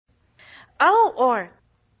أو or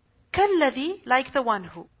كالذي, like the one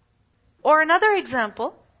who. Or another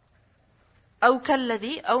example, أو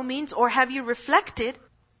كالذي, أو means or have you reflected,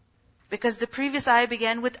 because the previous ayah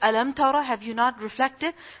began with ألم ترى, have you not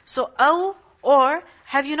reflected? So أو or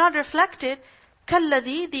have you not reflected,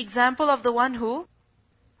 كالذي, the example of the one who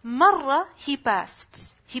مر, he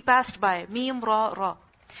passed by, ميم را را.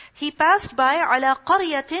 He passed by على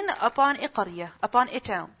قرية, upon a قرية, upon a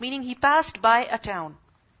town, meaning he passed by a town.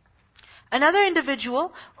 Another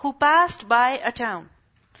individual who passed by a town.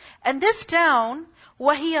 And this town,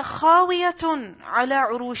 وَهِيَ خَاوِيَةٌ عَلَى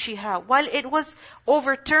عُرُوشِهَا, while it was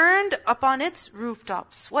overturned upon its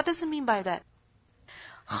rooftops. What does it mean by that?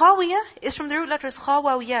 خَاوِيَة is from the root letters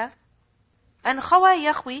خَاوَوْيَة. And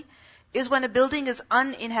خَوَى يَخْوِي is when a building is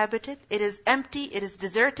uninhabited, it is empty, it is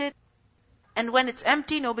deserted. And when it's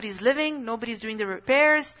empty, nobody's living, nobody's doing the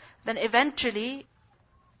repairs, then eventually,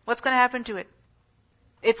 what's going to happen to it?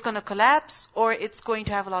 It's going to collapse, or it's going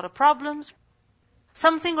to have a lot of problems.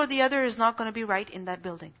 Something or the other is not going to be right in that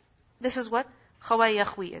building. This is what khawai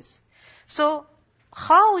yakhwi is. So,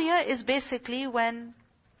 khawiya is basically when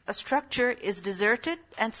a structure is deserted,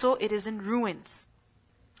 and so it is in ruins.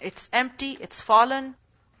 It's empty, it's fallen.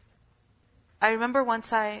 I remember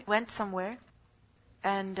once I went somewhere,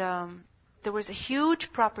 and there was a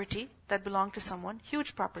huge property that belonged to someone,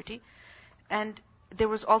 huge property, and there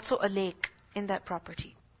was also a lake in that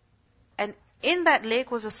property. And in that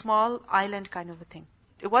lake was a small island kind of a thing.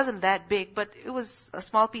 It wasn't that big, but it was a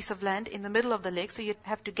small piece of land in the middle of the lake, so you'd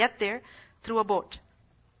have to get there through a boat.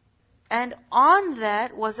 And on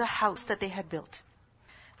that was a house that they had built.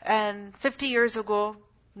 And 50 years ago,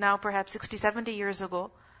 now perhaps 60, 70 years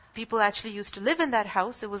ago, people actually used to live in that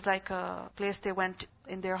house. It was like a place they went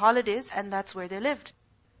in their holidays, and that's where they lived.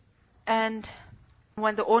 And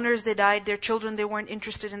when the owners, they died, their children, they weren't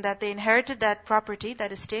interested in that. They inherited that property,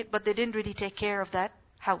 that estate, but they didn't really take care of that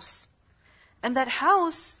house. And that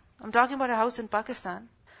house, I'm talking about a house in Pakistan,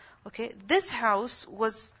 okay, this house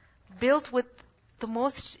was built with the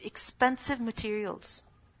most expensive materials.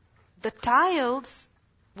 The tiles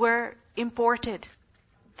were imported.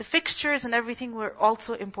 The fixtures and everything were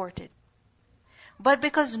also imported. But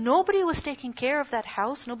because nobody was taking care of that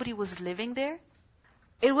house, nobody was living there,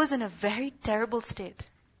 it was in a very terrible state.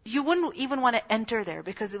 You wouldn't even want to enter there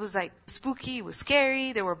because it was like spooky, it was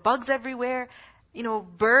scary, there were bugs everywhere,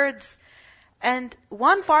 birds. And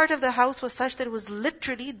one part of the house was such that it was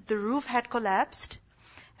literally, the roof had collapsed,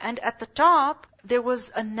 and at the top there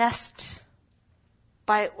was a nest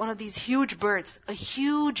by one of these huge birds, a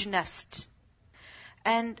huge nest.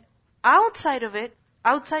 And outside of it,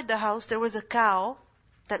 outside the house, there was a cow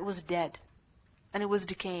that was dead, and it was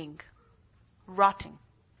decaying, rotting.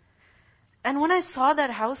 And when I saw that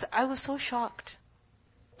house, I was so shocked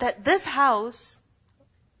that this house,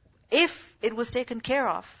 if it was taken care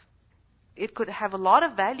of, it could have a lot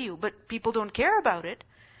of value, but people don't care about it.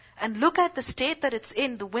 And look at the state that it's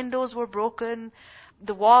in. The windows were broken,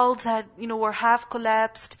 the walls were half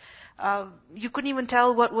collapsed. You couldn't even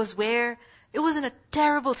tell what was where. It was in a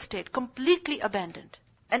terrible state, completely abandoned.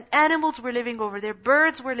 And animals were living over there,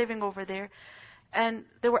 birds were living over there. And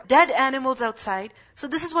there were dead animals outside. So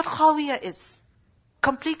this is what Khawiya is.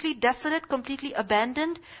 Completely desolate, completely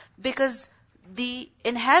abandoned, because the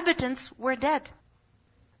inhabitants were dead.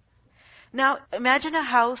 Now, imagine a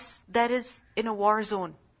house that is in a war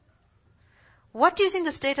zone. What do you think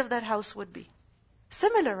the state of that house would be?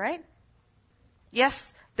 Similar, right?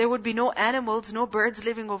 Yes, there would be no animals, no birds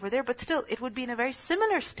living over there, but still, it would be in a very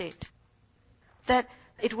similar state. That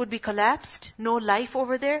it would be collapsed, no life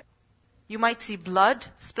over there. You might see blood,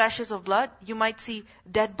 splashes of blood. You might see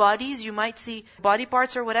dead bodies. You might see body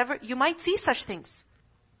parts or whatever. You might see such things.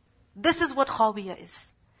 This is what Khawiya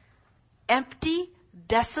is. Empty,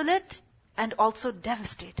 desolate, and also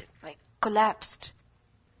devastated, like collapsed.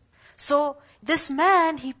 So, this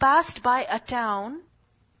man, he passed by a town,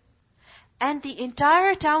 and the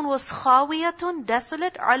entire town was khawiyatun,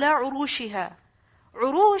 desolate, ala urushiha.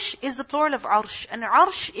 Urush is the plural of arsh, and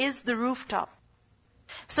arsh is the rooftop.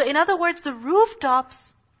 So in other words, the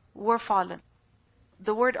rooftops were fallen.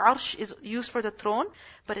 The word arsh is used for the throne,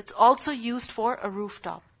 but it's also used for a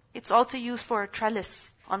rooftop. It's also used for a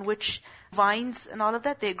trellis on which vines and all of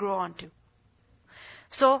that, they grow onto.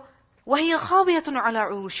 So, وَهِيَ خَاوِيَةٌ عَلَىٰ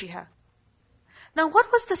عُرُوشِهَا. Now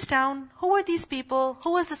what was this town? Who were these people?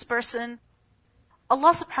 Who was this person?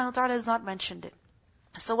 Allah subhanahu wa ta'ala has not mentioned it.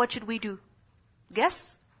 So what should we do?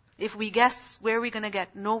 Guess? If we guess, where are we going to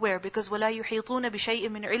get? Nowhere. Because وَلَا يُحِيطُونَ بِشَيْءٍ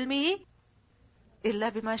مِّنْ عِلْمِهِ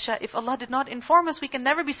إِلَّا بِمَا شَاءَ. If Allah did not inform us, we can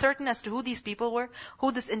never be certain as to who these people were,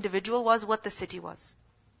 who this individual was, what the city was.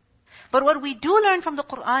 But what we do learn from the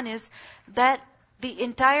Quran is that the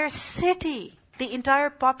entire city, the entire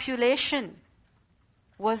population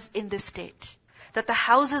was in this state. That the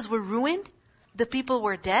houses were ruined, the people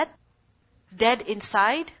were dead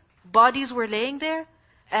inside, bodies were laying there,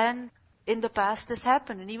 and in the past this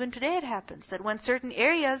happened, and even today it happens, that when certain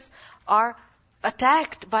areas are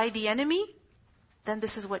attacked by the enemy, then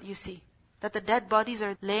this is what you see. That the dead bodies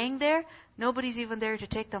are laying there, nobody's even there to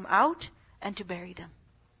take them out and to bury them.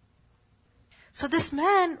 So this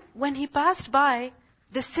man, when he passed by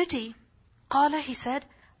the city, قَالَ, he said,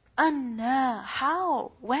 أَنَّا,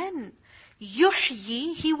 how, when?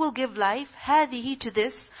 يُحْيِي, he will give life, هَذِهِ, to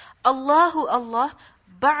this, Allahu, Allah,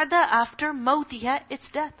 بَعْدَ, after, مَوْتِهَا, its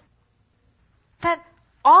death. That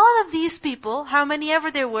all of these people, how many ever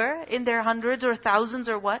there were, in their hundreds or thousands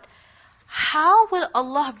or what, how will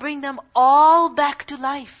Allah bring them all back to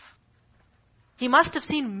life? He must have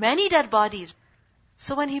seen many dead bodies.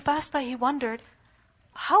 So when he passed by, he wondered,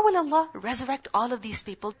 how will Allah resurrect all of these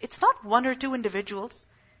people? It's not one or two individuals.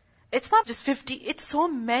 It's not just 50. It's so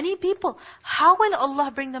many people. How will Allah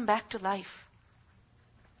bring them back to life?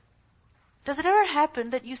 Does it ever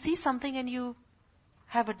happen that you see something and you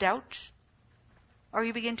have a doubt? Or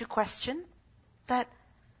you begin to question that,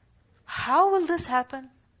 how will this happen?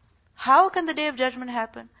 How can the Day of Judgment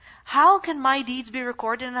happen? How can my deeds be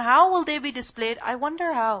recorded and how will they be displayed? I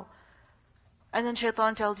wonder how. And then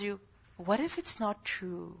shaitan tells you, what if it's not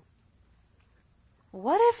true?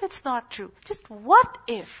 What if it's not true? Just what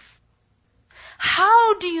if?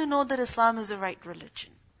 How do you know that Islam is the right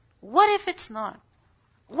religion? What if it's not?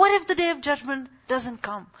 What if the Day of Judgment doesn't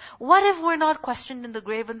come? What if we're not questioned in the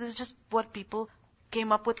grave and this is just what people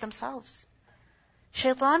came up with themselves?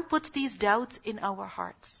 Shaitan puts these doubts in our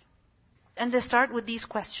hearts. And they start with these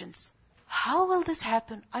questions. How will this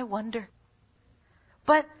happen? I wonder.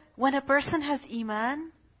 But when a person has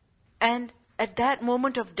iman, and at that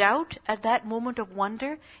moment of doubt, at that moment of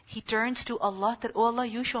wonder, he turns to Allah that, oh Allah,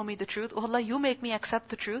 you show me the truth. Oh Allah, you make me accept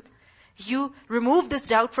the truth. You remove this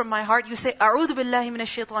doubt from my heart. You say, A'udhu billahi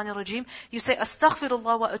minash shaitanir rajim. You say,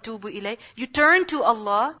 Astaghfirullah wa atubu ilay. You turn to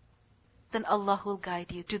Allah, then Allah will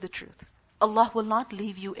guide you to the truth. Allah will not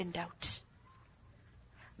leave you in doubt.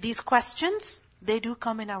 These questions, they do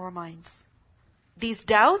come in our minds. These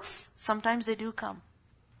doubts, sometimes they do come.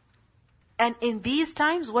 And in these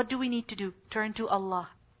times, what do we need to do? Turn to Allah.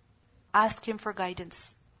 Ask Him for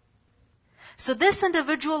guidance. So this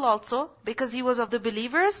individual also, because he was of the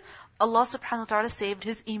believers, Allah subhanahu wa ta'ala saved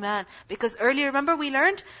his iman. Because earlier, remember we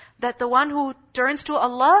learned that the one who turns to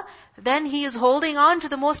Allah, then he is holding on to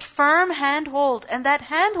the most firm handhold. And that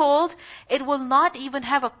handhold, it will not even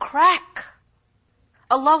have a crack.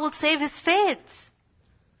 Allah will save his faith.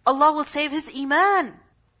 Allah will save his iman.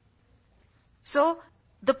 So,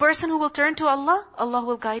 the person who will turn to Allah, Allah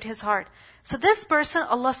will guide his heart. So this person,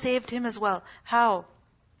 Allah saved him as well. How?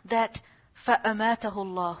 That فَأَمَاتَهُ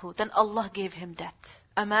اللَّهُ, then Allah gave him death.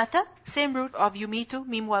 Amata, same root of yumitu,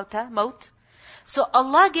 mim waw ta, maut. So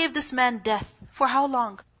Allah gave this man death. For how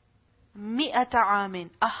long? مِئَةَ عَامٍ,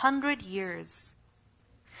 100 years.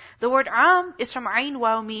 The word am is from ayn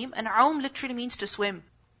waw mim, and aum literally means to swim.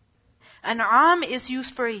 And am is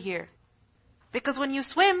used for a year. Because when you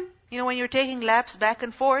swim, when you're taking laps back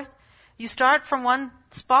and forth, you start from one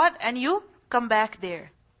spot and you come back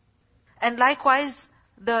there. And likewise,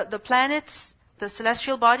 the planets, the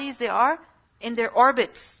celestial bodies, they are in their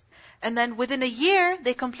orbits. And then within a year,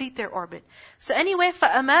 they complete their orbit. So anyway,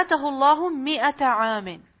 فَأَمَاتَهُ اللَّهُ مِئَةَ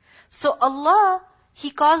عَامٍ. So Allah,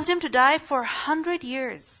 He caused him to die for 100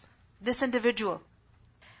 years, this individual.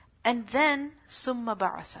 And then, ثُمَّ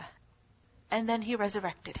بَعَثَ. And then He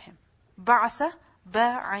resurrected him. بَعَثَ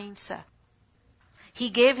بَعَيْنْ سَ. He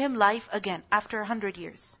gave him life again after 100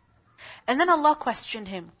 years. And then Allah questioned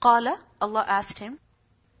him. قَالَ, Allah asked him,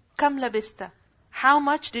 كَمْ لَبِسْتَ, how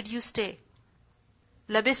much did you stay?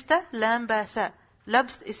 لَبِسْتَ لَمْ بَاثَ.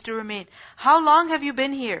 Labs is to remain. How long have you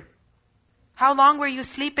been here? How long were you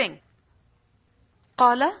sleeping?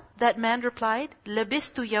 قَالَ, that man replied,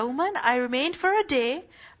 لَبِسْتُ يَوْمًا, I remained for a day,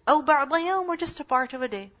 أَوْ بَعْضَ يَوْمٍ, or just a part of a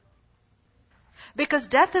day. Because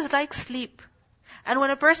death is like sleep. And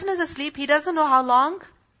when a person is asleep, he doesn't know how long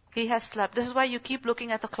he has slept. This is why you keep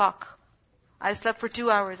looking at the clock. I slept for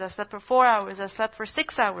 2 hours, I slept for 4 hours, I slept for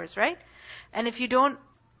 6 hours, right? And if you don't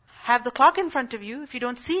have the clock in front of you, if you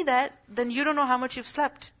don't see that, then you don't know how much you've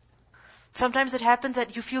slept. Sometimes it happens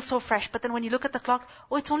that you feel so fresh, but then when you look at the clock,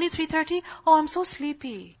 oh, it's only 3:30, oh, I'm so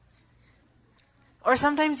sleepy. Or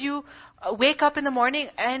sometimes you wake up in the morning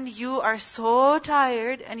and you are so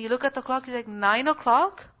tired and you look at the clock, you're like, 9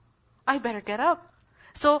 o'clock? I better get up.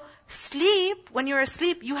 So sleep, when you're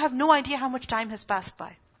asleep, you have no idea how much time has passed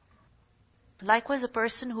by. Likewise, a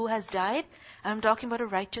person who has died, I'm talking about a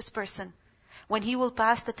righteous person. When he will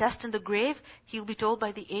pass the test in the grave, he'll be told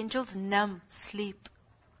by the angels, Nam, sleep.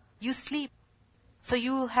 You sleep. So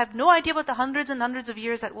you will have no idea about the hundreds and hundreds of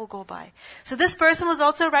years that will go by. So this person was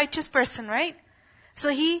also a righteous person, right? So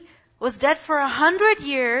he was dead for 100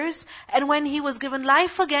 years, and when he was given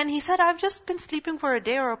life again, he said, I've just been sleeping for a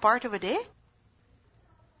day or a part of a day.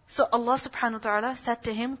 So Allah subhanahu wa ta'ala said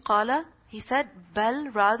to him, Qala, He said, Bal,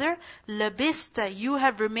 rather, labista, you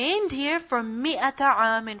have remained here for mi'ata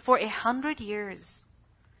amin, for 100 years.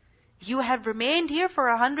 You have remained here for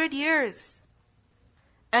 100 years.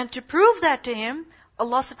 And to prove that to him,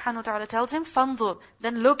 Allah subhanahu wa ta'ala tells him, Fanzur,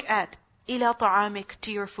 then look at, ila ta'amik,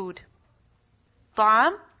 to your food.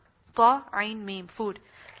 Ta'am, ta, ayn, mim, food.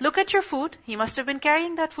 Look at your food. He must have been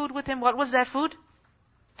carrying that food with him. What was that food?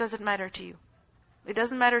 Doesn't matter to you. It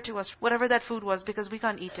doesn't matter to us, whatever that food was, because we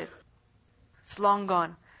can't eat it. It's long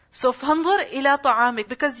gone. So, fanzur ila ta'amik,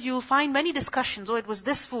 because you'll find many discussions. Oh, it was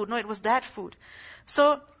this food. No, it was that food.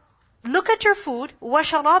 So, look at your food, wa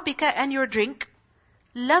sharabika, and your drink.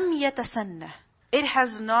 Lam yatasanna. It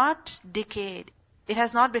has not decayed. It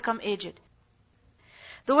has not become aged.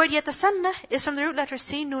 The word yatasanna is from the root letter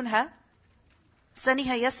sin, nun, ha.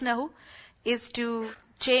 Saniha yasnahu is to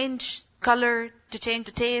change color, to change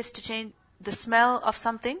the taste, to change the smell of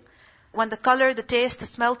something. When the color, the taste, the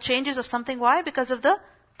smell changes of something, why? Because of the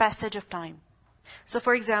passage of time. So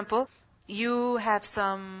for example, you have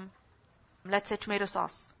some, let's say tomato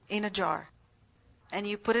sauce in a jar, and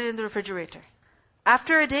you put it in the refrigerator.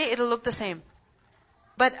 After a day, it'll look the same.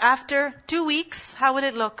 But after 2 weeks, how will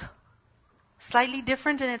it look? Slightly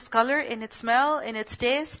different in its color, in its smell, in its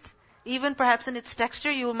taste, even perhaps in its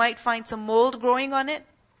texture. You might find some mold growing on it.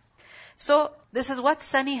 So this is what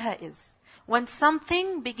saniha is. When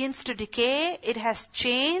something begins to decay, it has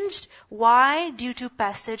changed. Why? Due to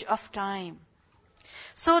passage of time.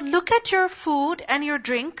 So look at your food and your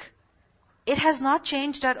drink. It has not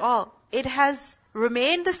changed at all. It has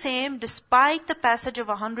remained the same despite the passage of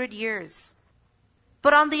 100 years.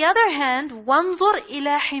 But on the other hand, وَانْظُرْ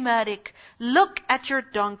إِلَى حِمَارِكَ, look at your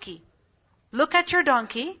donkey. Look at your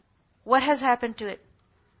donkey. What has happened to it?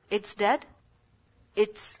 It's dead.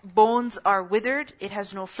 Its bones are withered. It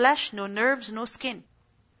has no flesh, no nerves, no skin.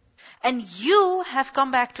 And you have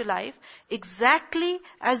come back to life exactly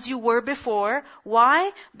as you were before.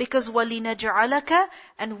 Why? Because وَلِنَجْعَلَكَ,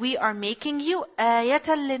 and we are making you آيَةً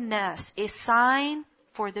لِلنَّاسِ, a sign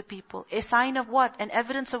for the people. A sign of what? An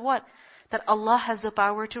evidence of what? That Allah has the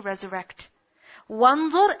power to resurrect.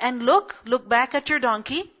 وَانْظُرْ, and look back at your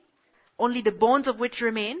donkey, only the bones of which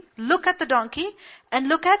remain. Look at the donkey, and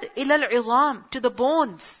look at إِلَى الْعِظَامِ, to the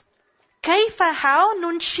bones. كَيْفَ, how?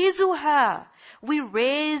 نُنْشِزُهَا, we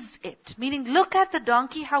raise it. Meaning, look at the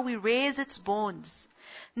donkey, how we raise its bones.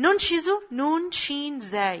 Nunshizu, nun, sheen,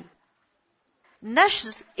 zay.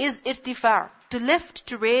 Nashz is irtifar, to lift,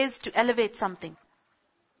 to raise, to elevate something.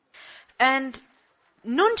 And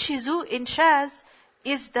nunshizu in Shaz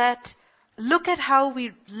is that, look at how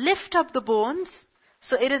we lift up the bones.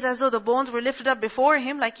 So it is as though the bones were lifted up before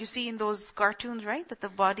him, like you see in those cartoons, right? That the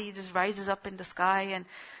body just rises up in the sky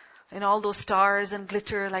and all those stars and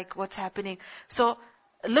glitter, like what's happening. So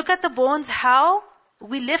look at the bones, how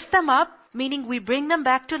we lift them up, meaning we bring them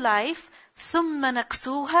back to life. ثُمَّ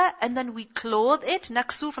نَكْسُوهَا, and then we clothe it.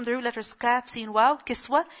 Naksu from the root letters kaf, sin, waw.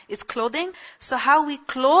 Kiswa is clothing. So how we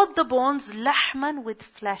clothe the bones, lahman, with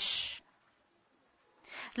flesh.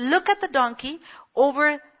 Look at the donkey.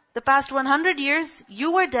 Over the past 100 years,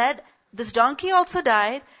 you were dead. This donkey also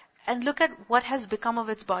died. And look at what has become of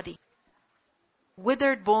its body.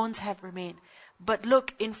 Withered bones have remained. But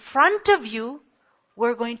look, in front of you,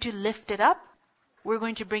 we're going to lift it up. We're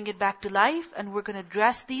going to bring it back to life, and we're going to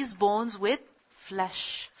dress these bones with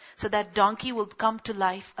flesh. So that donkey will come to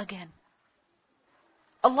life again.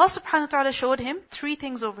 Allah subhanahu wa ta'ala showed him 3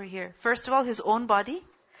 things over here. First of all, his own body.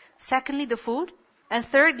 Secondly, the food. And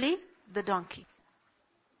thirdly, the donkey.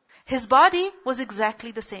 His body was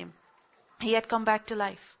exactly the same. He had come back to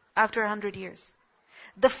life after 100 years.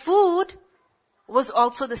 The food was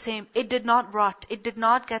also the same. It did not rot. It did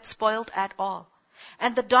not get spoiled at all.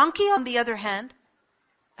 And the donkey, on the other hand,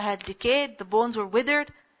 had decayed. The bones were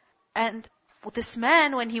withered. And this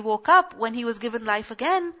man, when he woke up, when he was given life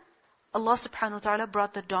again, Allah subhanahu wa ta'ala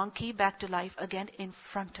brought the donkey back to life again in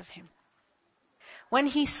front of him. When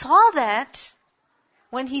he saw that,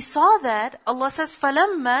 Allah says,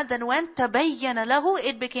 فَلَمَّا, then when تَبَيَّنَ لَهُ,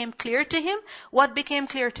 it became clear to him. What became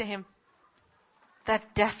clear to him?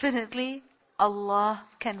 That definitely Allah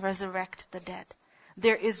can resurrect the dead.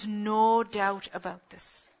 There is no doubt about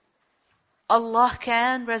this. Allah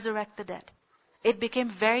can resurrect the dead. It became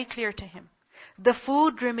very clear to him. The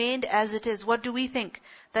food remained as it is. What do we think?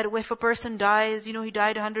 That if a person dies, he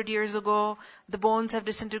died 100 years ago, the bones have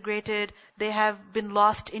disintegrated, they have been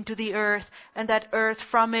lost into the earth, and that earth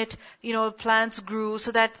from it, plants grew,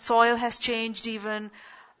 so that soil has changed even.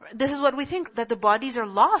 This is what we think, that the bodies are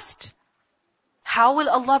lost. How will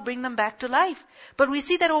Allah bring them back to life? But we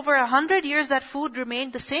see that over 100 years that food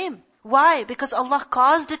remained the same. Why? Because Allah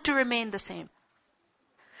caused it to remain the same.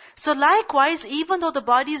 So likewise, even though the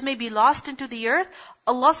bodies may be lost into the earth,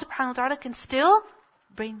 Allah subhanahu wa ta'ala can still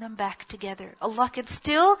bring them back together. Allah can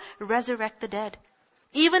still resurrect the dead.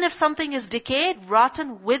 Even if something is decayed,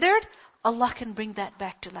 rotten, withered, Allah can bring that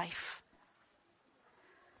back to life.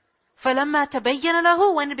 فَلَمَّا تَبَيَّنَ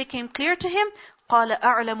لَهُ, when it became clear to him, قَالَ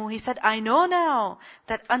أَعْلَمُ, he said, I know now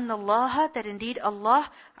that أَنَّ اللَّهَ, that indeed Allah,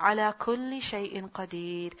 عَلَى كُلِّ شَيْءٍ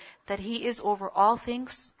قَدِيرٍ, that He is over all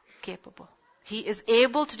things capable. He is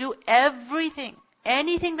able to do everything,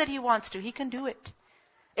 anything that He wants to, He can do it.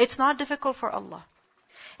 It's not difficult for Allah.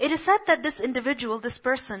 It is said that this individual, this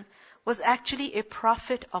person, was actually a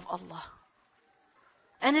prophet of Allah.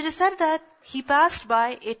 And it is said that he passed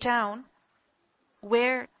by a town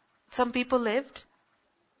where some people lived.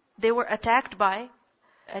 They were attacked by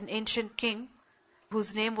an ancient king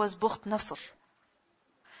whose name was Bukht Nasr.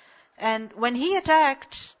 And when he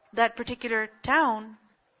attacked that particular town,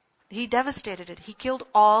 he devastated it. He killed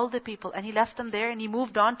all the people and he left them there and he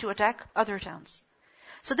moved on to attack other towns.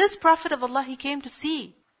 So this Prophet of Allah, he came to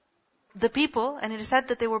see the people, and it is said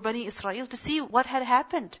that they were Bani Israel, to see what had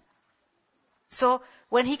happened. So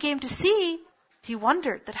when he came to see, he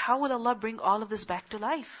wondered that how will Allah bring all of this back to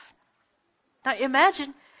life? Now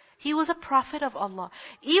imagine, he was a prophet of Allah.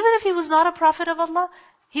 Even if he was not a prophet of Allah,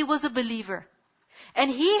 he was a believer.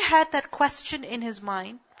 And he had that question in his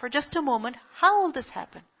mind for just a moment, how will this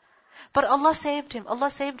happen? But Allah saved him.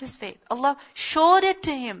 Allah saved his faith. Allah showed it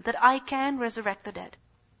to him that I can resurrect the dead.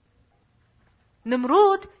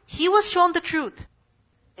 Namrud, he was shown the truth.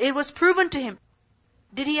 It was proven to him.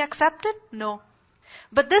 Did he accept it? No.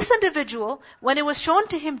 But this individual, when it was shown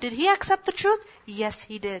to him, did he accept the truth? Yes,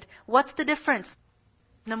 he did. What's the difference?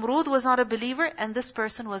 Namrud was not a believer and this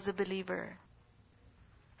person was a believer.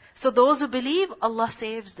 So those who believe, Allah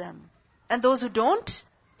saves them. And those who don't,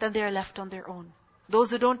 then they are left on their own. Those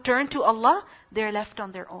who don't turn to Allah, they are left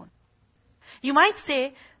on their own. You might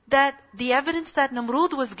say that the evidence that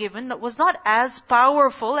Namrud was given was not as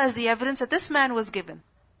powerful as the evidence that this man was given.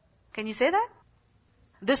 Can you say that?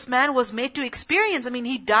 This man was made to experience.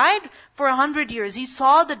 He died for 100 years. He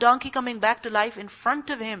saw the donkey coming back to life in front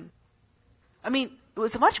of him. It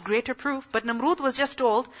was a much greater proof, but Namrud was just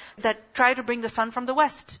told that try to bring the sun from the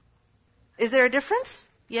west. Is there a difference?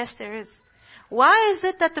 Yes, there is. Why is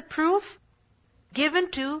it that the proof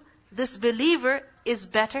given to this believer is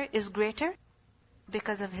better, is greater?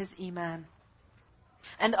 Because of his iman.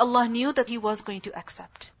 And Allah knew that he was going to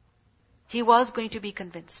accept. He was going to be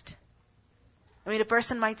convinced. A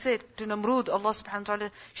person might say to Namrud, Allah subhanahu wa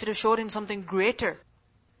ta'ala should have showed him something greater.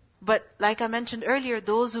 But like I mentioned earlier,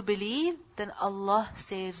 those who believe, then Allah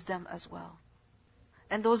saves them as well.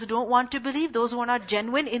 And those who don't want to believe, those who are not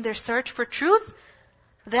genuine in their search for truth,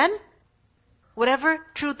 then whatever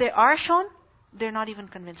truth they are shown, they're not even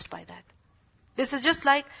convinced by that. This is just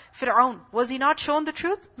like Fir'aun. Was he not shown the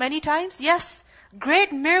truth many times? Yes.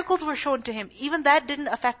 Great miracles were shown to him. Even that didn't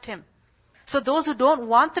affect him. So those who don't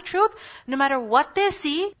want the truth, no matter what they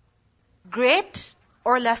see, great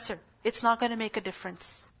or lesser, it's not going to make a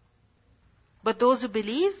difference. But those who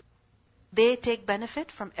believe, they take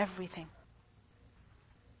benefit from everything.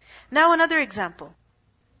 Now another example.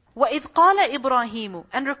 وَإِذْ قَالَ إِبْرَاهِيمُ,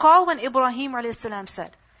 and recall when Ibrahim a.s.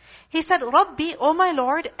 said, he said, Rabbi, O my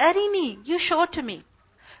Lord, arini, you show to me.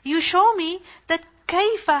 You show me that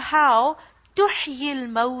kayfa, how, tuhyil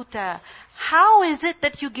mawta. How is it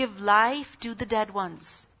that you give life to the dead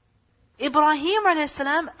ones? Ibrahim a.s.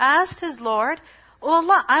 asked his Lord, O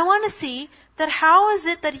Allah, I want to see that how is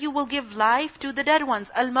it that you will give life to the dead ones?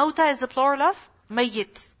 Al-mawta is the plural of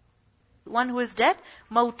mayyit. One who is dead.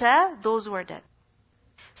 Mawta, those who are dead.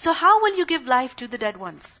 So how will you give life to the dead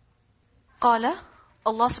ones? Qala,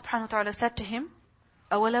 Allah subhanahu wa ta'ala said to him,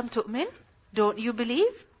 أَوَلَمْ تُؤْمِنْ? Don't you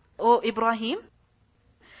believe, O Ibrahim?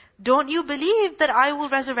 Don't you believe that I will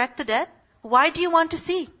resurrect the dead? Why do you want to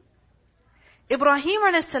see? Ibrahim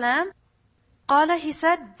a.s. Qala, he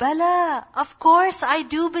said, Bala, of course I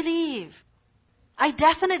do believe. I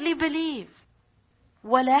definitely believe.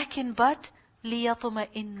 وَلَكِنْ but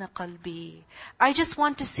لِيَطْمَئِنَّ قَلْبِي. I just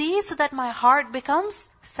want to see so that my heart becomes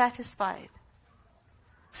satisfied.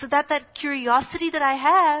 So that curiosity that I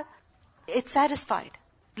have, it's satisfied.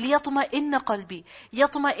 لِيَطْمَئِنَّ قَلْبِي.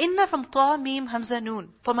 يَطْمَئِنَّ from ta, mim, hamza,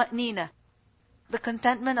 noon. طَمَأْنِينَ. The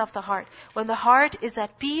contentment of the heart. When the heart is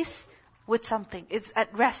at peace with something, it's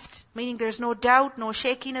at rest, meaning there's no doubt, no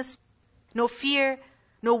shakiness, no fear,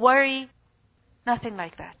 no worry, nothing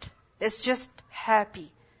like that. It's just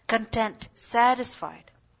happy, content, satisfied.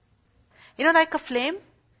 You know, like a flame?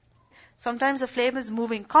 Sometimes a flame is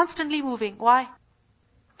moving, constantly moving. Why?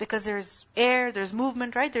 Because there's air, there's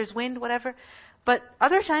movement, right? There's wind, whatever. But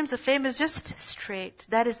other times the flame is just straight.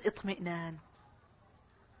 That is itmi'nan.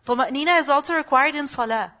 Tuma'nina is also required in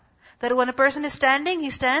salah. That when a person is standing, he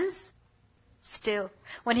stands still.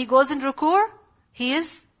 When he goes in ruku', he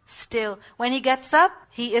is still. When he gets up,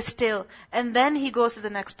 he is still. And then he goes to the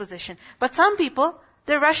next position. But some people,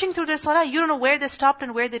 they're rushing through their salah. You don't know where they stopped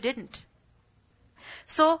and where they didn't.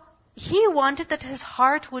 So, he wanted that his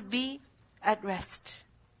heart would be at rest.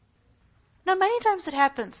 Now, many times it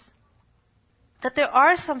happens that there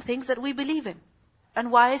are some things that we believe in.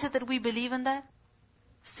 And why is it that we believe in that?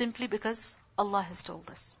 Simply because Allah has told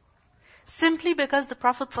us. Simply because the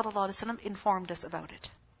Prophet ﷺ informed us about it.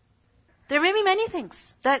 There may be many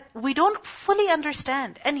things that we don't fully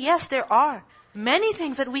understand. And yes, there are many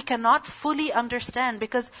things that we cannot fully understand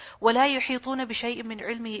because وَلَا يُحِيطُونَ بِشَيْءٍ مِّنْ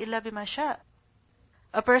عِلْمِهِ إِلَّا بِمَا شَاءَ.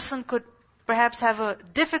 A person could perhaps have a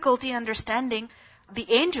difficulty understanding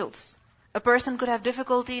the angels. A person could have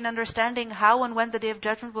difficulty in understanding how and when the Day of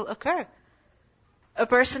Judgment will occur. A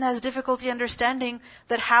person has difficulty understanding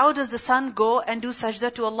that how does the sun go and do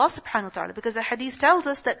sajda to Allah subhanahu wa ta'ala. Because the hadith tells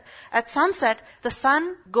us that at sunset, the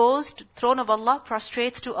sun goes to the throne of Allah,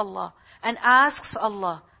 prostrates to Allah, and asks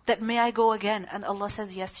Allah that may I go again? And Allah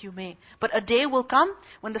says, yes, you may. But a day will come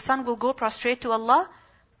when the sun will go prostrate to Allah,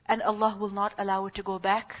 and Allah will not allow it to go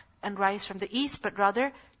back and rise from the east, but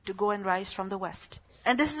rather to go and rise from the west.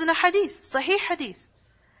 And this is in a hadith, sahih hadith.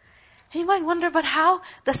 You might wonder, but how?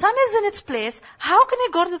 The sun is in its place. How can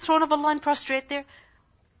it go to the throne of Allah and prostrate there?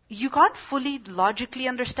 You can't fully logically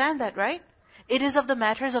understand that, right? It is of the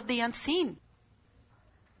matters of the unseen.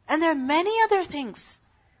 And there are many other things.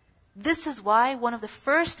 This is why one of the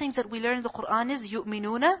first things that we learn in the Quran is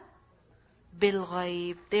يُؤْمِنُونَ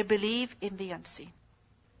بِالْغَيْبِ. They believe in the unseen.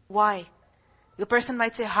 Why? The person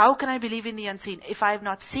might say, how can I believe in the unseen? If I have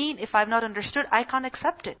not seen, if I have not understood, I can't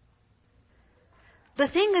accept it. The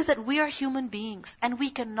thing is that we are human beings and we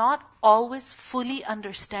cannot always fully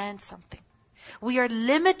understand something. We are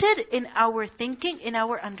limited in our thinking, in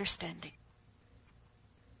our understanding.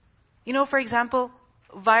 You know, for example,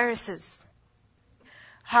 viruses.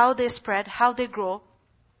 How they spread, how they grow,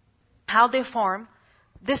 how they form.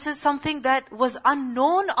 This is something that was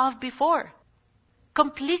unknown of before.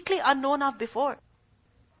 Completely unknown of before.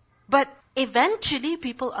 But eventually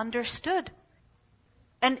people understood.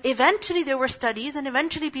 And eventually there were studies, and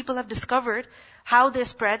eventually people have discovered how they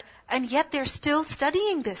spread, and yet they're still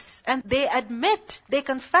studying this. And they admit, they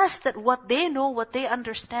confess that what they know, what they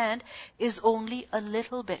understand, is only a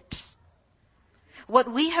little bit.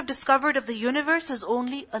 What we have discovered of the universe is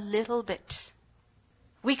only a little bit.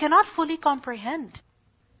 We cannot fully comprehend,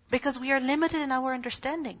 because we are limited in our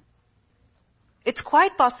understanding. It's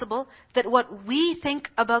quite possible that what we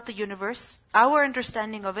think about the universe, our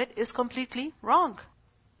understanding of it, is completely wrong.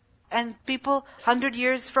 And people 100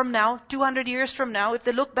 years from now, 200 years from now, if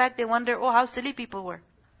they look back, they wonder, oh, how silly people were.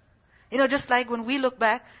 You know, just like when we look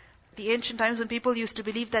back, the ancient times when people used to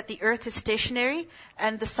believe that the earth is stationary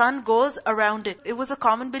and the sun goes around it. It was a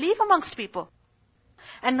common belief amongst people.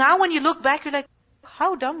 And now when you look back, you're like,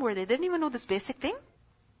 how dumb were they? They didn't even know this basic thing.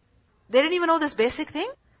 They didn't even know this basic thing.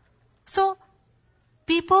 So,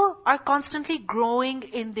 people are constantly growing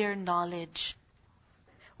in their knowledge.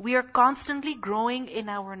 We are constantly growing in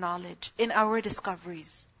our knowledge, in our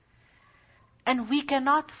discoveries. And we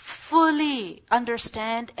cannot fully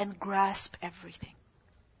understand and grasp everything.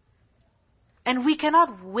 And we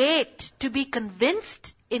cannot wait to be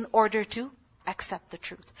convinced in order to accept the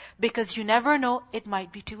truth. Because you never know, it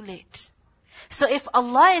might be too late. So if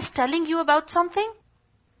Allah is telling you about something,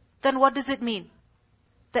 then what does it mean?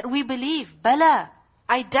 That we believe, Bala,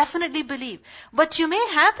 I definitely believe. But you may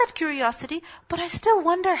have that curiosity, but I still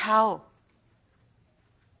wonder how.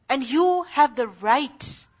 And you have the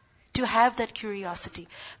right to have that curiosity.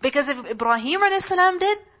 Because if Ibrahim a.s.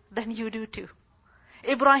 did, then you do too.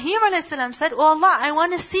 Ibrahim a.s. said, oh Allah, I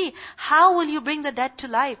want to see, how will you bring the dead to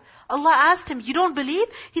life? Allah asked him, you don't believe?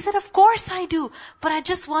 He said, of course I do. But I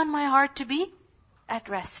just want my heart to be at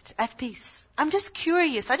rest, at peace. I'm just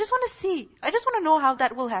curious. I just want to see. I just want to know how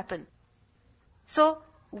that will happen. So,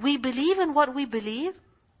 we believe in what we believe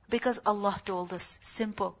because Allah told us.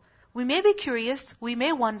 Simple. We may be curious, we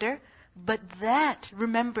may wonder, but that,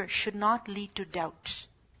 remember, should not lead to doubt.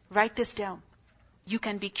 Write this down. You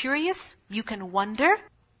can be curious, you can wonder,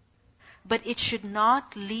 but it should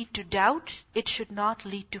not lead to doubt. It should not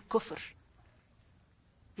lead to kufr.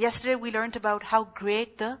 Yesterday we learned about how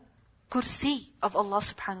great the kursi of Allah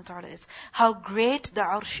subhanahu wa ta'ala is. How great the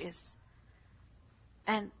arsh is.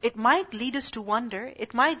 And it might lead us to wonder,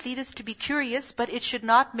 it might lead us to be curious, but it should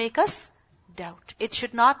not make us doubt. It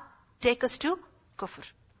should not take us to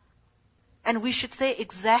kufr. And we should say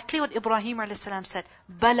exactly what Ibrahim a.s. said.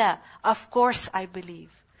 Bala, of course I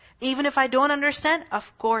believe. Even if I don't understand,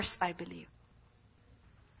 of course I believe.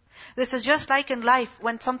 This is just like in life,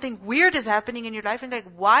 when something weird is happening in your life, and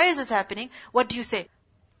like, why is this happening? What do you say?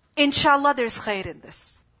 Inshallah there's khair in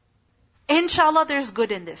this. Inshallah there's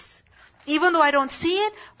good in this. Even though I don't see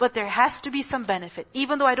it, but there has to be some benefit.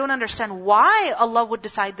 Even though I don't understand why Allah would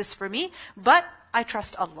decide this for me, but I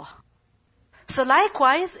trust Allah. So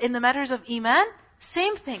likewise, in the matters of Iman,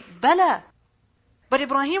 same thing. Bala. But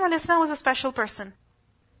Ibrahim a.s. was a special person.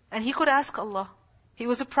 And he could ask Allah. He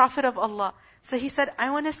was a prophet of Allah. So he said,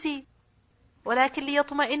 I want to see. وَلَكِنْ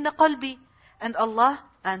لِيَطْمَئِنَّ قَلْبِي. And Allah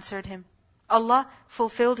answered him. Allah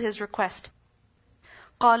fulfilled his request.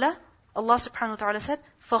 قَالَ, Allah subhanahu wa ta'ala said,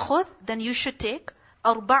 فَخُذْ, then you should take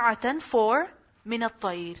أَرْبَعَةً 4 مِنَ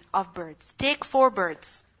الطَّيْرِ, of birds. Take 4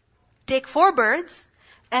 birds. Take 4 birds,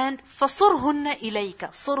 and فَصُرْهُنَّ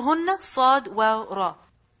إِلَيْكَ. صُرْهُنَّ صَاد واو را.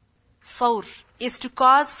 Sawr is to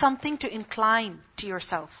cause something to incline to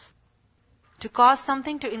yourself. To cause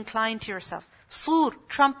something to incline to yourself. Sur,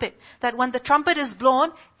 trumpet. That when the trumpet is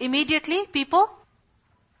blown, immediately people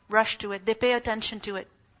rush to it. They pay attention to it.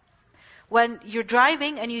 When you're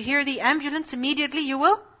driving and you hear the ambulance, immediately you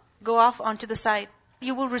will go off onto the side.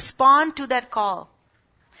 You will respond to that call.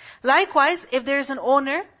 Likewise, if there's an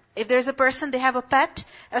owner, if there's a person, they have a pet,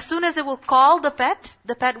 as soon as they will call the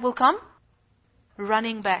pet will come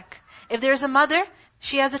running back. If there's a mother,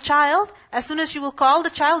 she has a child, as soon as she will call the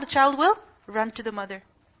child will run to the mother.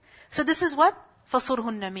 So this is what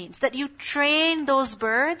فَصُرْهُنَّ means. That you train those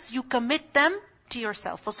birds, you commit them to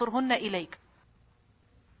yourself. فَصُرْهُنَّ إِلَيْكَ.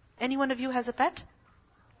 Any one of you has a pet?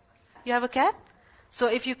 You have a cat? So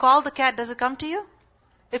if you call the cat, does it come to you?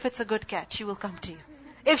 If it's a good cat, she will come to you.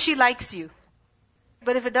 If she likes you.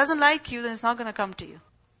 But if it doesn't like you, then it's not going to come to you.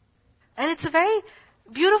 And it's a very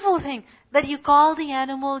beautiful thing that you call the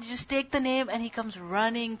animal, you just take the name, and he comes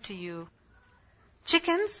running to you.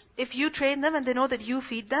 Chickens, if you train them and they know that you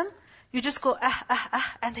feed them, you just go,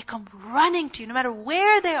 and they come running to you, no matter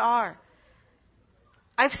where they are.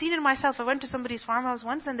 I've seen it myself. I went to somebody's farmhouse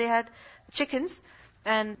once and they had chickens.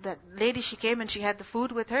 And that lady, she came and she had the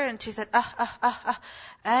food with her and she said,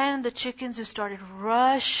 And the chickens just started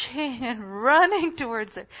rushing and running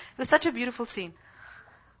towards her. It was such a beautiful scene.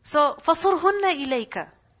 So, فَصُرْهُنَّ إِلَيْكَ.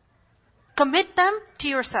 Commit them to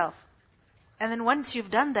yourself. And then once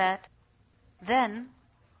you've done that, then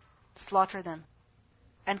slaughter them.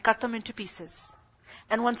 And cut them into pieces.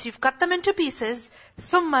 And once you've cut them into pieces,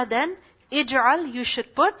 ثُمَّ then, اجعل,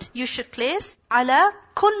 you should place, على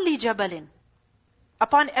كل جبل.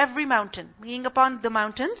 Upon every mountain, meaning upon the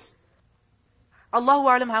mountains. Allahu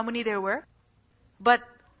A'lam how many there were. But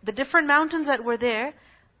the different mountains that were there,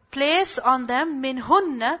 place on them,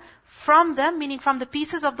 minhunna, from them, meaning from the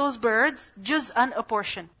pieces of those birds, juz'an, a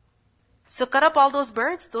portion. So cut up all those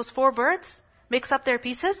birds, those 4 birds, mix up their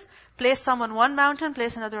pieces, place some on one mountain,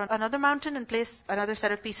 place another on another mountain, and place another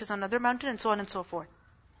set of pieces on another mountain, and so on and so forth.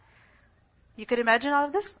 You could imagine all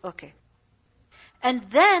of this? Okay. And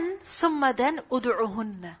then, summa then,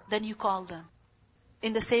 udu'uhunna. Then you call them.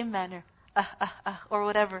 In the same manner. Or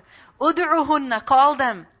whatever. Udu'uhunna, call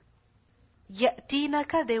them.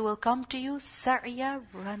 Ya'tinaka, they will come to you, sa'ya,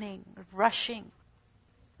 running, rushing.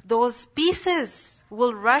 Those pieces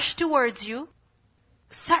will rush towards you,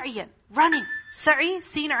 sa'yan, running. Sa'i,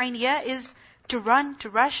 sin ayn ya, is to run, to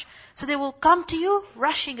rush. So they will come to you,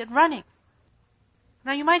 rushing and running.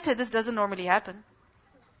 Now you might say this doesn't normally happen.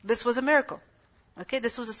 This was a miracle. Okay,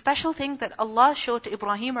 this was a special thing that Allah showed to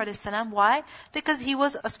Ibrahim a.s. Why? Because he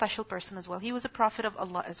was a special person as well. He was a prophet of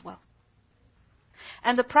Allah as well.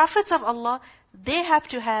 And the prophets of Allah, they have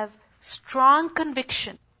to have strong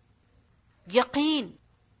conviction, yaqeen,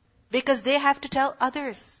 because they have to tell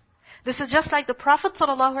others. This is just like the Prophet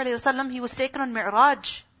ﷺ, he was taken on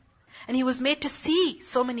Mi'raj. And he was made to see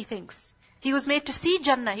so many things. He was made to see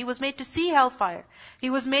Jannah. He was made to see hellfire. He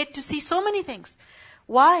was made to see so many things.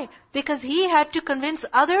 Why? Because he had to convince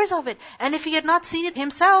others of it. And if he had not seen it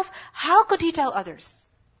himself, how could he tell others?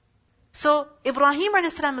 So, Ibrahim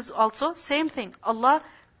a.s. is also, same thing. Allah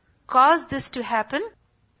caused this to happen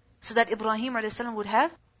so that Ibrahim a.s. would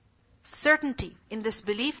have certainty in this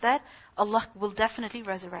belief that Allah will definitely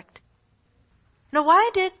resurrect. Now why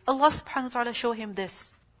did Allah subhanahu wa ta'ala show him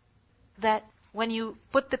this? That when you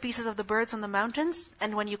put the pieces of the birds on the mountains,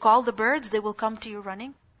 and when you call the birds, they will come to you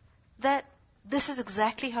running, that this is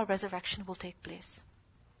exactly how resurrection will take place.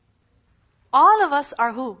 All of us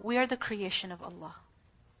are who? We are the creation of Allah.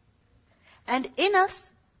 And in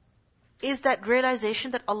us is that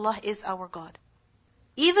realization that Allah is our God.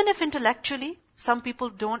 Even if intellectually some people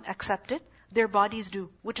don't accept it, their bodies do,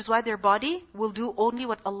 which is why their body will do only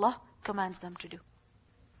what Allah commands them to do.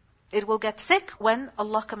 It will get sick when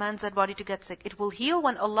Allah commands that body to get sick. It will heal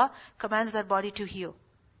when Allah commands that body to heal.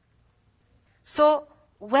 So,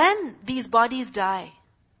 when these bodies die,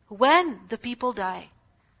 when the people die,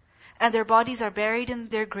 and their bodies are buried in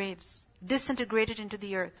their graves, disintegrated into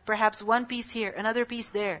the earth, perhaps one piece here, another piece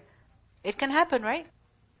there, it can happen, right?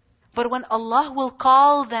 But when Allah will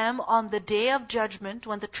call them on the day of judgment,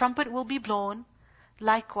 when the trumpet will be blown,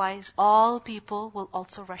 likewise, all people will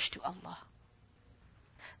also rush to Allah.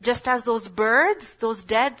 Just as those birds, those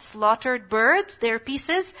dead, slaughtered birds, their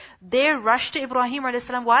pieces, they rushed to Ibrahim a.s.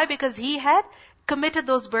 Why? Because he had committed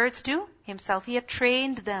those birds to himself. He had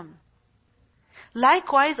trained them.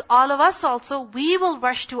 Likewise, all of us also, we will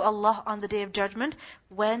rush to Allah on the day of judgment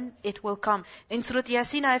when it will come. In Surah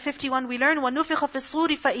Yasin, ayah 51, we learn, وَنُفِخَ فِي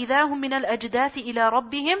الصُّورِ فَإِذَا هُم مِّنَ الْأَجْدَاثِ إِلَىٰ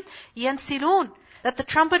رَبِّهِمْ يَنْسِلُونَ. That the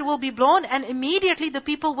trumpet will be blown and immediately the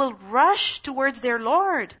people will rush towards their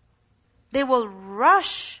Lord. They will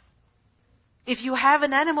rush. If you have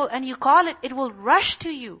an animal and you call it, it will rush to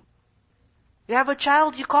you. You have a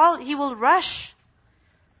child, you call, he will rush.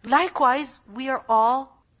 Likewise, we are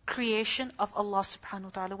all creation of Allah subhanahu wa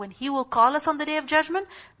ta'ala. When He will call us on the day of judgment,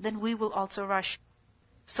 then we will also rush.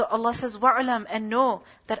 So Allah says, وَعْلَمْ, and know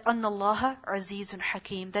that أَنَّ اللَّهَ عَزِيزٌ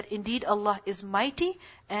حَكِيمٌ, that indeed Allah is mighty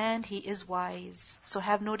and He is wise. So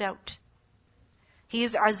have no doubt. He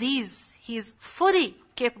is Aziz. He is fully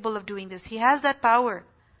capable of doing this. He has that power.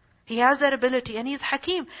 He has that ability, and He is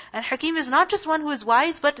Hakim. And Hakim is not just one who is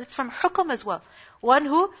wise, but it's from hukum as well. One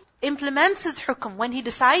who implements His hukum. When He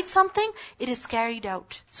decides something, it is carried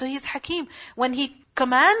out. So He is Hakim. When He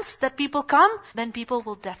commands that people come, then people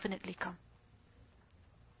will definitely come.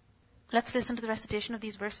 Let's listen to the recitation of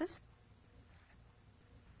these verses.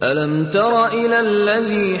 أَلَمْ تَرَ إِلَى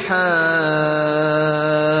الَّذِي حَاجَّ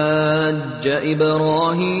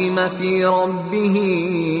إِبْرَاهِيمَ فِي رَبِّهِ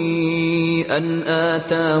أَنْ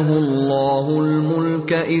آتَاهُ اللَّهُ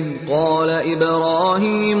الْمُلْكَ إِذْ قَالَ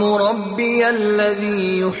إِبْرَاهِيمُ رَبِّيَ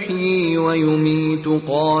الَّذِي يُحْيِي وَيُمِيتُ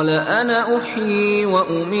قَالَ أَنَا أُحْيِي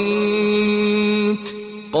وَأُمِيتُ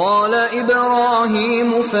قال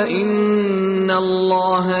إبراهيم فإن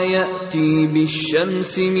الله يأتي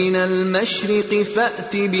بالشمس من المشرق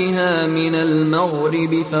فأت بها من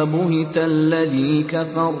المغرب فبهت الذي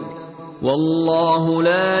كفر والله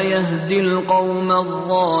لا يهدي القوم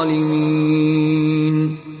الظالمين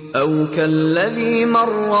أو كالذي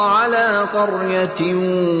مر على قرية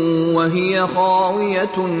وهي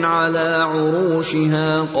خاوية على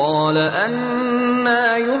عروشها قال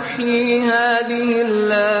أنى يحيي هذه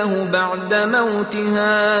الله بعد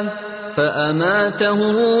موتها فأماته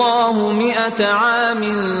الله 100 عام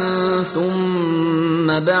ثم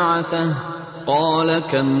بعثه قال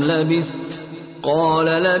كم لبثت قال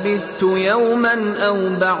لبثت يوما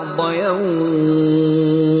أو بعض يوم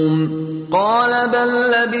قال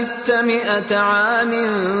بل لبثت 100 عام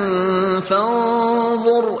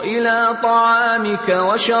فانظر إلى طعامك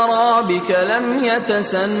وشرابك لم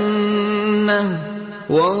يتسنه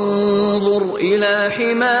وانظر إلى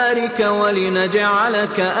حمارك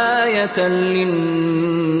ولنجعلك آية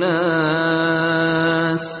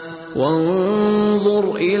للناس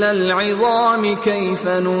وانظر إلى العظام كيف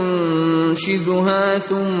ننشزها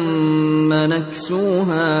ثم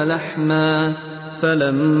نكسوها لحما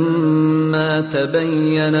فلما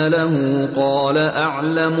تبين له قال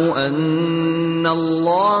أعلم أن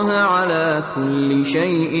الله على كل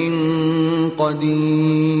شيء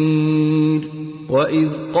قدير وإذ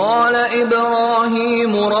قال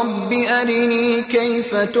إبراهيم رب أرني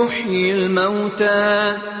كيف تحيي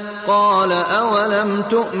الموتى قال أولم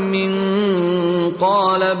تؤمن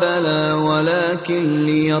قال بلى ولكن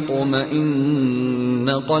ليطمئن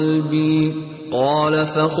قلبي قال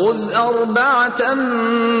فخذ 4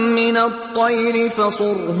 من الطير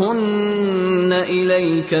فصرهن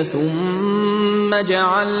إليك ثم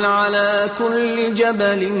اجعل على كل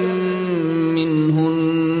جبل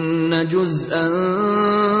منهن جزءا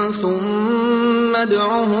ثم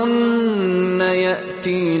ادعهن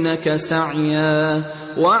يأتينك سعيا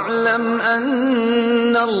واعلم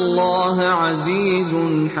أن الله عزيز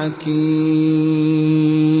حكيم.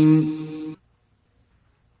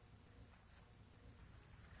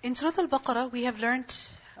 In Surah Al-Baqarah, we have learnt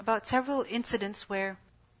about several incidents where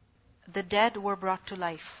the dead were brought to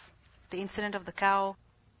life. the incident of the cow,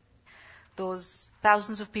 those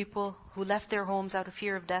thousands of people who left their homes out of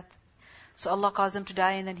fear of death. So Allah caused them to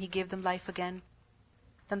die and then He gave them life again.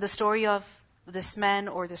 Then the story of this man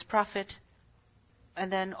or this prophet,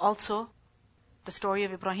 and then also the story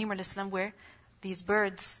of Ibrahim a.s. where these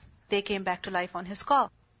birds, they came back to life on his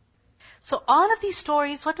call. So all of these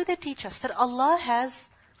stories, what do they teach us? That Allah has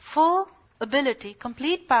full ability,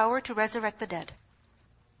 complete power to resurrect the dead.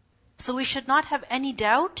 So we should not have any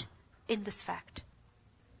doubt in this fact.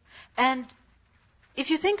 And if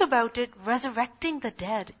you think about it, resurrecting the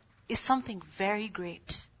dead is something very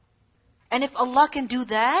great. And if Allah can do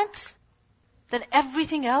that, then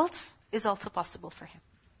everything else is also possible for Him.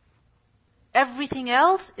 Everything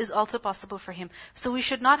else is also possible for Him. So we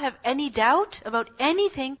should not have any doubt about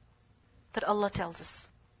anything that Allah tells us.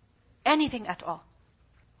 Anything at all.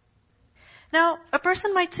 Now, a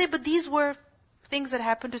person might say, but these were things that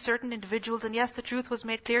happened to certain individuals, and yes, the truth was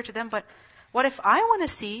made clear to them, but what if I want to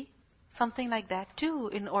see something like that too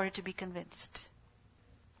in order to be convinced?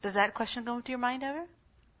 Does that question come to your mind ever?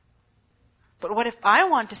 But what if I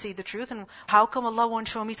want to see the truth, and how come Allah won't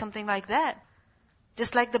show me something like that?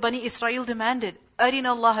 Just like the Bani Israel demanded, Arina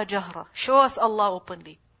Allah jahra, show us Allah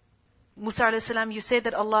openly. Musa a.s., you say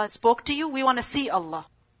that Allah spoke to you, we want to see Allah.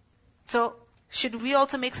 So, should we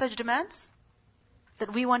also make such demands?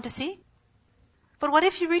 That we want to see? But what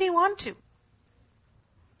if you really want to?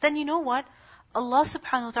 Then you know what? Allah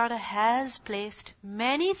subhanahu wa ta'ala has placed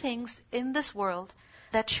many things in this world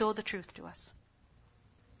that show the truth to us.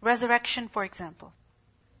 Resurrection, for example.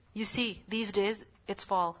 You see, these days, it's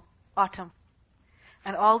fall, autumn.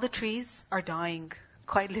 And all the trees are dying,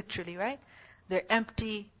 quite literally, right? They're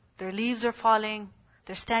empty, their leaves are falling,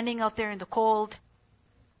 they're standing out there in the cold.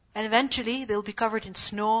 And eventually, they'll be covered in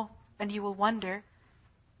snow, and you will wonder,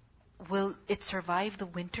 will it survive the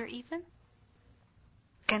winter even?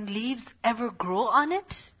 Can leaves ever grow on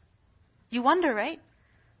it? You wonder, right?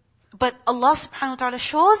 But Allah subhanahu wa ta'ala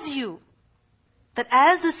shows you that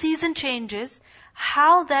as the season changes,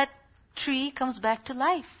 how that tree comes back to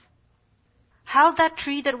life. How that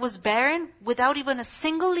tree that was barren, without even a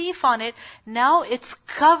single leaf on it, now it's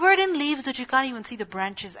covered in leaves that you can't even see the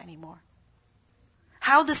branches anymore.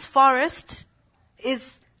 How this forest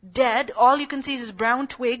is dead, all you can see is brown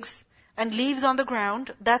twigs and leaves on the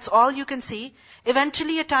ground, that's all you can see.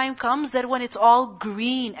 Eventually a time comes that when it's all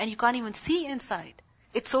green and you can't even see inside.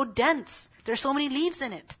 It's so dense, there's so many leaves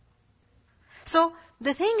in it. So,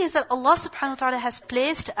 the thing is that Allah subhanahu wa ta'ala has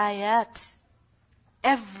placed ayat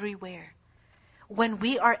everywhere. When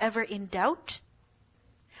we are ever in doubt,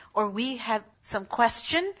 or we have some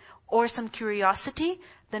question, or some curiosity,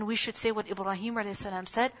 then we should say what Ibrahim a.s.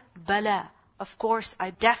 said, Bala, of course,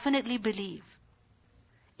 I definitely believe.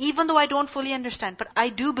 Even though I don't fully understand, but I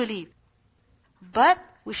do believe. But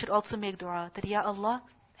we should also make dua that, Ya Allah,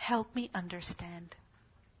 help me understand.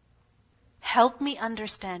 Help me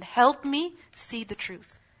understand. Help me see the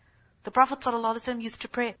truth. The Prophet ﷺ used to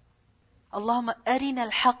pray, Allahumma arina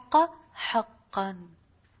al-haqqa haqqan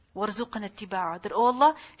warzuqna ittiba'a. That, oh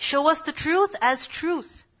Allah, show us the truth as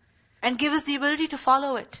truth and give us the ability to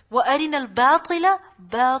follow it. Wa arina al-batila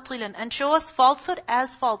batilan. And show us falsehood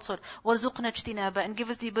as falsehood. Warzuqna ijtinaba. And give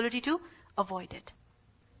us the ability to avoid it.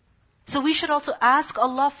 So we should also ask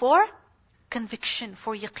Allah for conviction,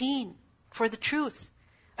 for yaqeen, for the truth.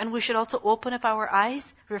 And we should also open up our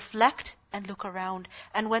eyes, reflect, and look around.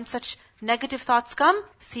 And when such negative thoughts come,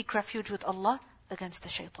 seek refuge with Allah against the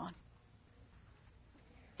shaitan.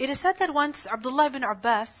 It is said that once Abdullah ibn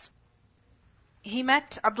Abbas, he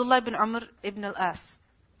met Abdullah ibn Amr ibn al-As.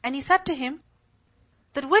 And he said to him,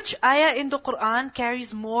 that which ayah in the Quran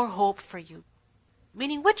carries more hope for you?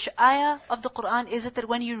 Meaning, which ayah of the Quran is it that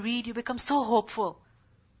when you read, you become so hopeful?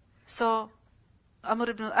 So, Amr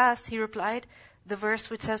ibn al-As, he replied, the verse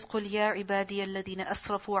which says, قُلْ يَا عِبَادِيَ الَّذِينَ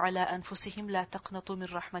أَسْرَفُوا عَلَىٰ أَنفُسِهِمْ لَا تَقْنَطُوا مِنْ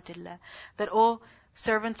رَحْمَةِ اللَّهِ. That, O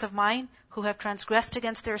servants of mine who have transgressed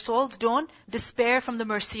against their souls, don't despair from the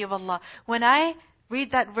mercy of Allah. When I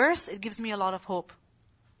read that verse, it gives me a lot of hope.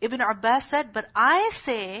 Ibn Abbas said, but I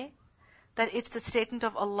say that it's the statement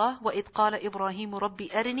of Allah, وَإِذْ قَالَ إِبْرَاهِيمُ رَبِّ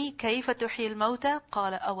أَرِنِي كَيْفَ تُحْيِي الْمَوْتَى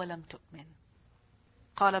قَالَ أَوَلَمْ تُؤْمِنْ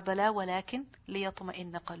قَالَ بَلَى وَلَكِنْ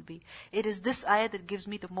لِيَطْمَئِنَّ قَلْبِي. It is this ayah that gives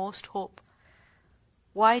me the most hope.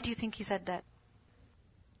 Why do you think he said that?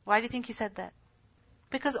 Why do you think he said that?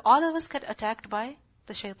 Because all of us get attacked by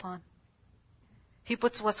the shaitan. He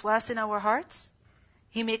puts waswas in our hearts.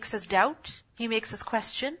 He makes us doubt. He makes us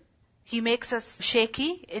question. He makes us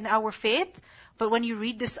shaky in our faith. But when you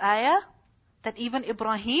read this ayah, that even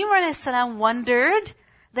Ibrahim a.s. wondered,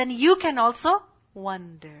 then you can also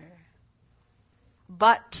wonder.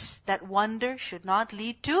 But that wonder should not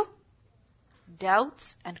lead to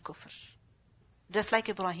doubts and kufr. Just like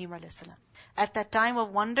Ibrahim alayhi salam. At that time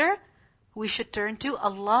of wonder, we should turn to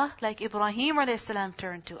Allah like Ibrahim alayhi salam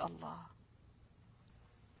turned to Allah.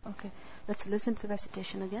 Okay, let's listen to the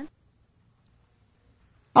recitation again.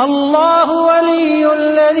 الله ولي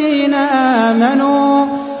الذين آمنوا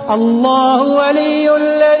الله ولي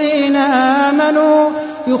الذين آمنوا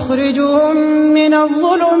يخرجهم من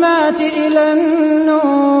الظلمات إلى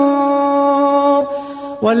النور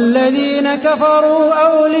والذين كفروا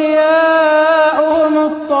أولياؤهم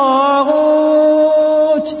الطاغوت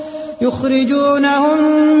يخرجونهم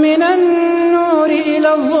من النور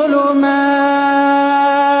إلى الظلمات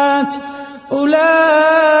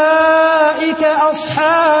أولئك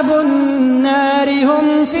أصحاب النار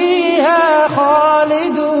هم فيها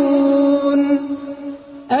خالدون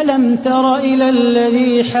ألم تر إلى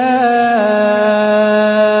الذي حاج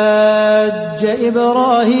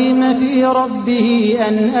إبراهيم في ربه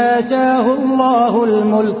أن آتاه الله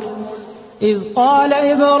الملك إذ قال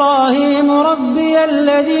إبراهيم ربي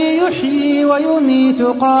الذي يحيي ويميت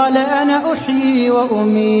قال أنا أحيي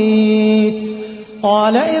وأميت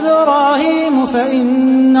قال إبراهيم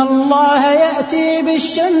فإن الله يأتي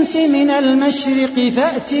بالشمس من المشرق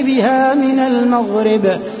فأت بها من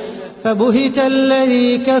المغرب فبهت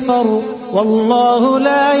الذي كفر والله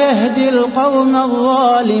لا يهدي القوم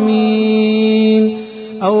الظالمين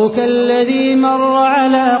أو كالذي مر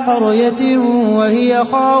على قرية وهي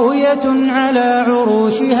خاوية على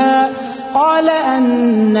عروشها قال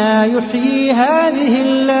أنى يحيي هذه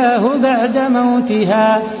الله بعد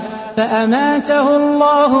موتها فأماته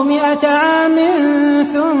الله 100 عام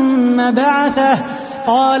ثم بعثه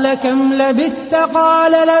قال كم لبثت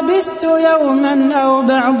قال لبثت يوما أو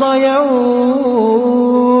بعض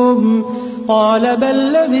يوم قال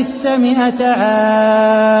بل لبثت 100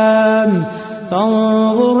 عام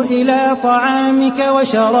فانظر إلى طعامك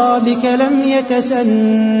وشرابك لم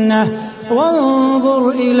يتسنه وانظر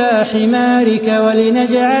إلى حمارك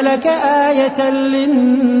ولنجعلك آية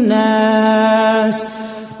للناس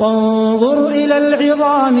وانظر إلى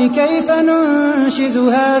العظام كيف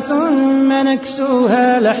ننشزها ثم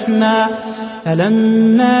نكسوها لحما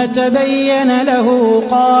فلما تبين له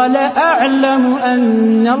قال أعلم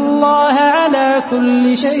أن الله على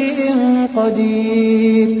كل شيء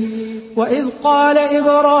قدير وإذ قال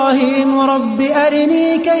إبراهيم رب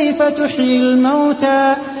أرني كيف تحيي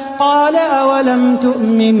الموتى قال أولم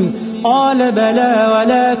تؤمن قال بلى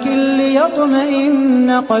ولكن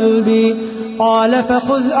ليطمئن قلبي قال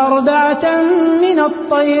فخذ 4 من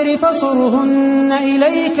الطير فصرهن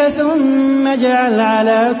إليك ثم اجعل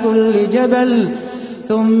على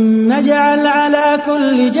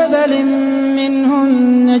كل جبل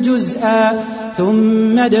منهن جزءا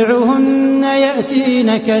ثم ادعهن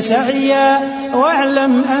يأتينك سعيا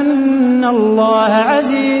واعلم أن الله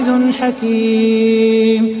عزيز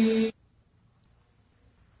حكيم.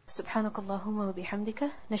 سبحانك اللهم وبحمدك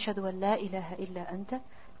نشهد أن لا إله إلا أنت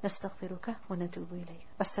نستغفرك ونتوب إليك.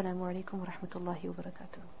 السلام عليكم ورحمة الله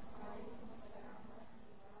وبركاته.